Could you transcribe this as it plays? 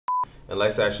and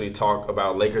let's actually talk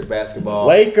about Lakers basketball.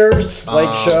 Lakers,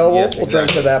 Lake Show. Yes, we'll drink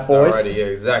to that, boys. Alrighty, yeah,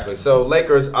 exactly. So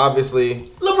Lakers,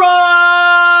 obviously.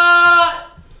 LeBron!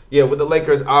 Yeah, with the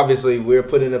Lakers, obviously, we're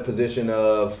put in a position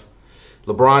of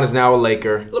LeBron is now a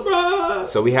Laker. LeBron!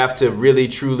 So we have to really,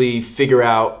 truly figure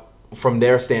out from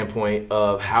their standpoint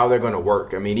of how they're going to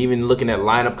work. I mean, even looking at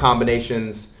lineup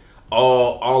combinations,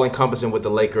 all encompassing with the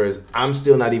Lakers, I'm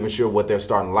still not even sure what their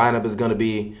starting lineup is going to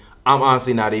be. I'm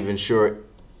honestly not even sure.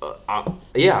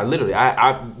 Literally,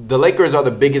 the Lakers are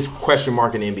the biggest question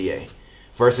mark in the NBA.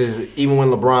 Versus even when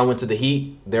LeBron went to the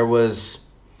Heat, there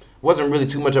wasn't really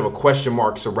too much of a question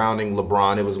mark surrounding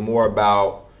LeBron. It was more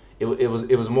about it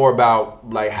was more about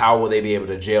like how will they be able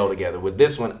to gel together. With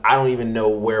this one, I don't even know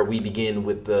where we begin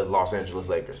with the Los Angeles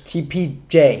Lakers.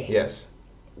 TPJ. Yes.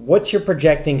 What's your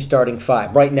projecting starting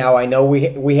five? Right now, I know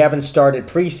we haven't started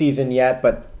preseason yet,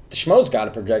 but the Schmo's got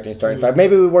a projecting starting five.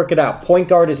 Maybe we work it out. Point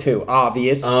guard is who?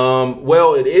 Obvious.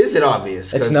 Well, it isn't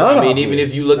obvious. It's not obvious. Even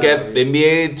if you look at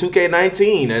NBA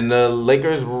 2K19 and the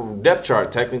Lakers depth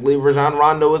chart, technically Rajon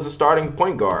Rondo is the starting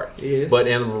point guard. Yeah. But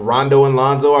Rondo and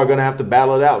Lonzo are going to have to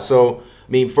battle it out. So, I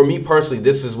mean, for me personally,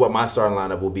 this is what my starting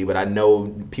lineup will be. But I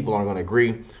know people aren't going to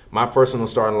agree. My personal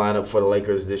starting lineup for the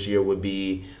Lakers this year would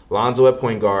be Lonzo at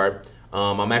point guard.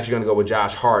 I'm actually going to go with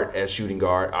Josh Hart as shooting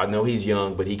guard. I know he's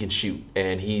young, but he can shoot,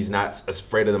 and he's not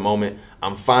afraid of the moment.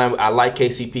 I'm fine. I like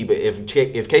KCP, but if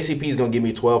KCP is going to give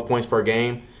me 12 points per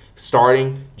game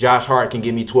starting, Josh Hart can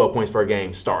give me 12 points per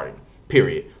game starting,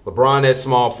 period. LeBron at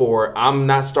small forward. I'm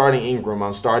not starting Ingram.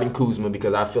 I'm starting Kuzma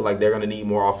because I feel like they're going to need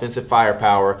more offensive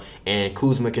firepower, and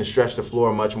Kuzma can stretch the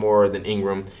floor much more than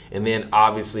Ingram. And then,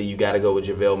 obviously, you got to go with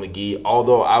JaVale McGee,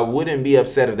 although I wouldn't be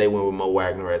upset if they went with Mo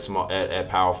Wagner at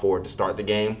power forward to start the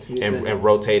game and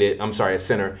rotated – I'm sorry, at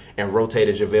center, and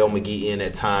rotated JaVale McGee in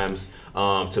at times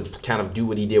to kind of do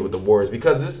what he did with the Warriors.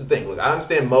 Because this is the thing. Look, I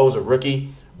understand Mo's a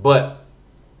rookie, but –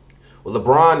 with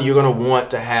LeBron, you're going to want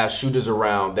to have shooters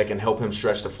around that can help him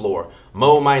stretch the floor.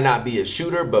 Mo might not be a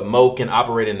shooter, but Mo can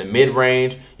operate in the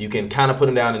mid-range. You can kind of put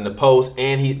him down in the post.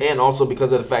 And also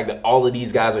because of the fact that all of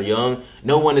these guys are young,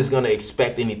 no one is going to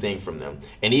expect anything from them.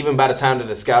 And even by the time that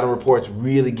the scouting reports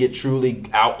really get truly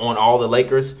out on all the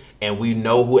Lakers and we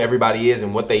know who everybody is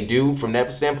and what they do from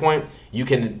that standpoint, you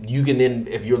can then,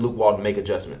 if you're Luke Walton, make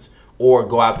adjustments. Or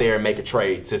go out there and make a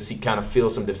trade to kind of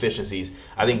fill some deficiencies.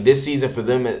 I think this season for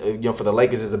them, for the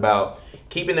Lakers, is about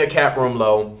keeping their cap room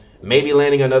low, maybe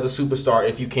landing another superstar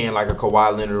if you can, like a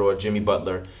Kawhi Leonard or a Jimmy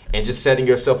Butler, and just setting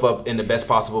yourself up in the best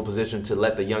possible position to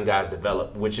let the young guys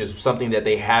develop, which is something that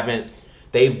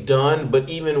they've done. But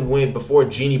even before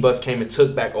Jeannie Buss came and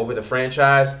took back over the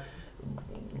franchise,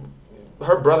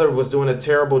 her brother was doing a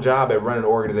terrible job at running the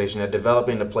organization, at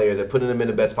developing the players, at putting them in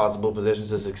the best possible positions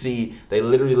to succeed. They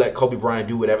literally let Kobe Bryant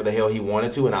do whatever the hell he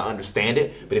wanted to, and I understand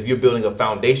it. But if you're building a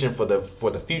foundation for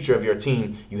the future of your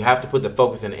team, you have to put the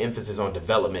focus and the emphasis on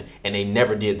development. And they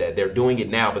never did that. They're doing it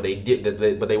now, but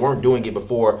they weren't doing it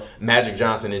before Magic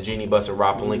Johnson and Jeannie Buss and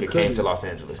Rob Pelinka came to Los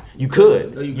Angeles. You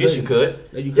could. No, you yes, you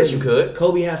could. No, you yes, you could.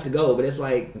 Kobe has to go, but it's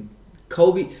like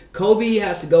Kobe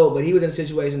has to go, but he was in a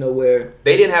situation though where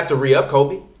they didn't have to re-up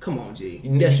Kobe. Come on, G.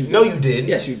 Yes, you no, you did.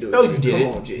 Yes, you do. No, you didn't.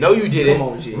 Come on, G. No, you didn't. Come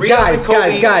on,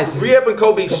 G. Guys. Re-up and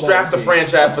Kobe strapped the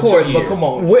franchise for 2 years. But come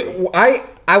on.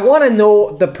 I want to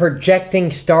know the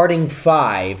projecting starting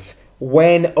five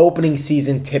when opening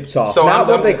season tips off. So Not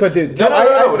what they could do.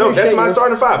 No. That's my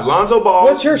starting five. Lonzo Ball.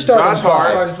 What's your starting Josh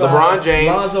Hart, LeBron James.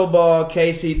 Lonzo Ball,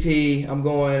 KCP. I'm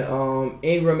going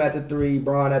Ingram at the 3,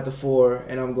 Bron at the 4,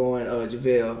 and I'm going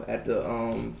JaVale at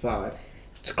the 5.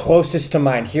 It's closest to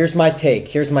mine. Here's my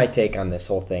take on this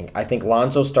whole thing. I think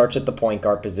Lonzo starts at the point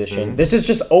guard position. Mm-hmm. This is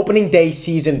just opening day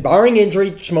season, barring injury.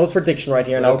 Schmo's prediction right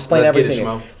here, and I'll explain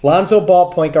everything. Lonzo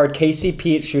Ball, point guard.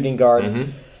 KCP at shooting guard.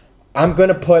 Mm-hmm. I'm going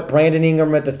to put Brandon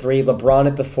Ingram at the 3, LeBron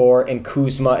at the 4, and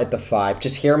Kuzma at the 5.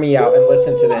 Just hear me out and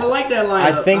listen to this. I like that lineup.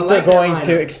 I think they're going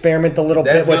to experiment a little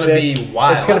bit with this.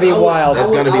 It's going to be wild.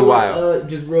 That's going to be wild.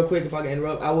 Just real quick, if I can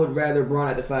interrupt, I would rather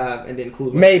Bron at the 5 and then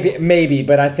Kuzma. Maybe,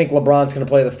 but I think LeBron's going to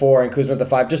play the 4 and Kuzma at the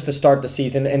 5 just to start the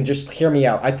season. And just hear me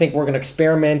out. I think we're going to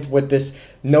experiment with this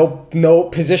no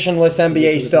positionless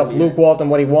NBA stuff. Luke Walton,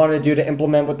 what he wanted to do to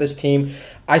implement with this team.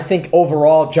 I think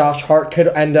overall Josh Hart could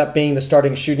end up being the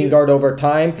starting shooting guard over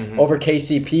time, over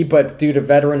KCP, but due to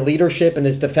veteran leadership and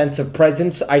his defensive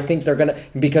presence, I think they're going to,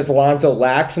 because Lonzo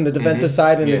lacks in the defensive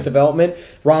side in his development,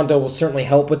 Rondo will certainly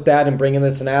help with that and bring in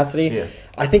the tenacity. Yeah.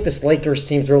 I think this Lakers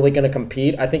team's really going to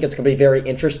compete. I think it's going to be very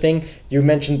interesting. You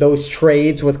mentioned those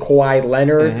trades with Kawhi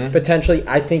Leonard potentially.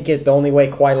 I think the only way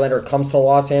Kawhi Leonard comes to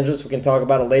Los Angeles, we can talk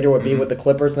about it later, would be with the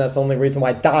Clippers, and that's the only reason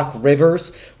why Doc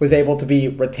Rivers was able to be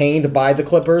retained by the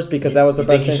Clippers, because that was the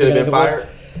best chance he should have been fired.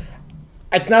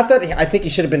 It's not that I think he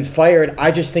should have been fired.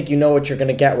 I just think you know what you're going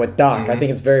to get with Doc. I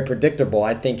think it's very predictable.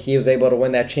 I think he was able to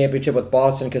win that championship with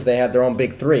Boston because they had their own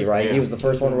big three, right? Yeah. He was the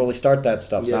first one to really start that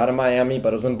stuff. Not in Miami,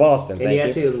 but it was in Boston. And he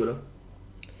had Tibbs with him.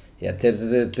 Yeah, Tibbs is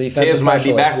the defensive Tibbs might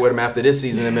be specialist. back with him after this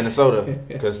season in Minnesota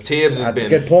because Tibbs has been a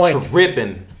good point.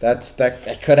 tripping.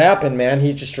 That could happen, man.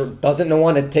 He just doesn't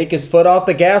want to take his foot off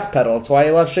the gas pedal. That's why he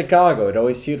left Chicago. He'd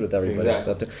always feud with everybody.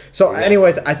 Exactly. So,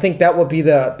 anyways, I think that would be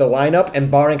the lineup,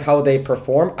 and barring how they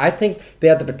perform, I think they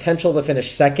have the potential to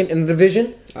finish second in the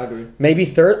division. I agree. Maybe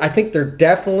third. I think they're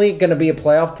definitely going to be a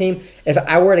playoff team. If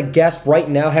I were to guess right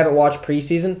now, haven't watched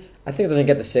preseason, I think they're going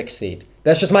to get the 6th seed.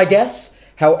 That's just my guess.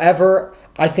 However,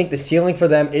 I think the ceiling for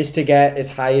them is to get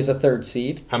as high as a 3rd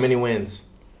seed. How many wins?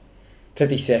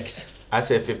 56. I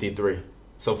said 53.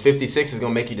 So 56 is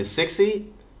going to make you the 6th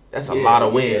seed? That's a lot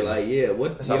of wins.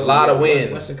 That's a lot of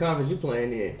wins. What's the conference you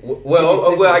playing in?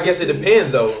 Well, I guess it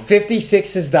depends, though.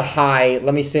 56 is the high.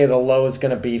 Let me say the low is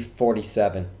going to be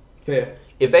 47. Fair.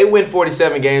 If they win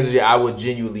 47 games this year, I would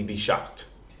genuinely be shocked.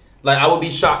 Like, I would be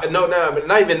shocked. No,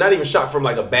 not even shocked from,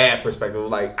 like, a bad perspective.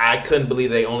 Like, I couldn't believe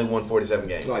they only won 47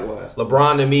 games. Likewise.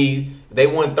 LeBron, to me, they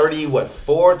won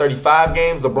 35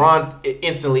 games. LeBron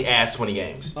instantly asked 20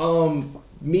 games.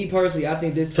 Me personally, I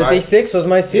think this 56 was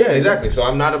my series. Yeah, exactly. So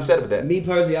I'm not upset with that. Me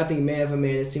personally, I think man for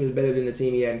man, this team is better than the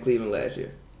team he had in Cleveland last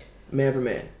year. Man for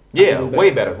man. Yeah, way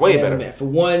better. Man. For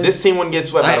one, this team wouldn't get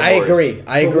swept out of I agree.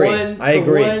 I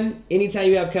agree. Anytime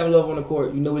you have Kevin Love on the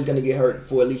court, you know he's going to get hurt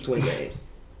for at least 20 games.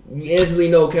 You instantly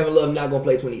know Kevin Love not going to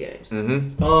play 20 games.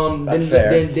 That's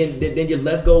fair. Then just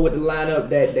let's go with the lineup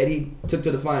that he took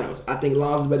to the finals. I think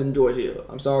Lonzo's better than George Hill.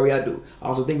 I'm sorry, I do. I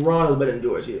also think Rondo's better than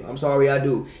George Hill. I'm sorry, I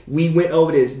do. We went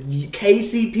over this.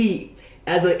 KCP,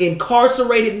 as an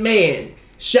incarcerated man,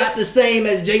 shot the same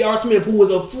as J.R. Smith, who was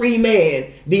a free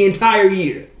man the entire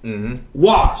year.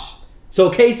 Wash. So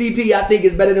KCP, I think,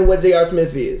 is better than what J.R.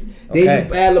 Smith is. Then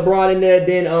you add LeBron in there.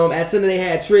 Then at center they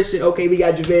had Trish. Okay, we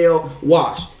got JaVale.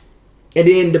 Wash. And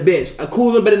then the bench.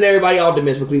 Kuzma better than everybody off the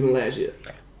bench for Cleveland last year.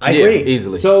 I agree.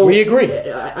 Easily. So we agree.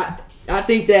 I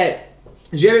think that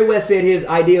Jerry West said his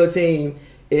ideal team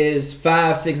is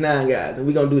 5, 6, 9 guys, and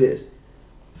we're gonna do this.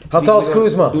 How tall is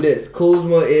Kuzma? Do this.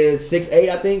 Kuzma is 6'8",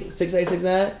 I think, 6'8",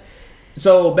 6'9".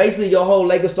 So basically, your whole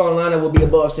Lakers starting lineup will be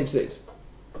above 6'6".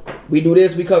 We do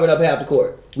this, we covering up half the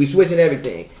court. We switching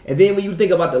everything. And then when you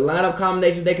think about the lineup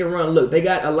combinations they can run, look, they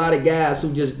got a lot of guys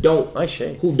who just don't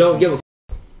give a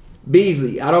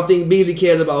Beasley. I don't think Beasley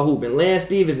cares about hooping. Lance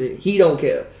Stevenson, he don't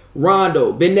care.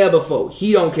 Rondo, been there before,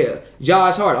 he don't care.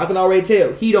 Josh Hart, I can already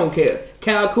tell, he don't care.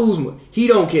 Kyle Kuzma, he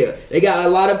don't care. They got a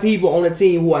lot of people on the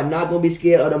team who are not going to be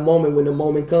scared of the moment when the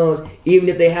moment comes, even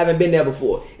if they haven't been there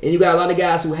before. And you got a lot of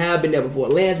guys who have been there before.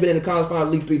 Lance been in the conference final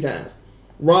at least 3 times.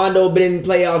 Rondo been in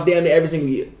playoffs damn near every single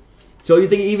year. So you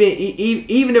think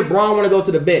even if Braun want to go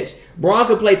to the bench, Braun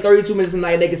could play 32 minutes a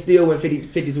night and they can still win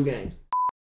 52 games.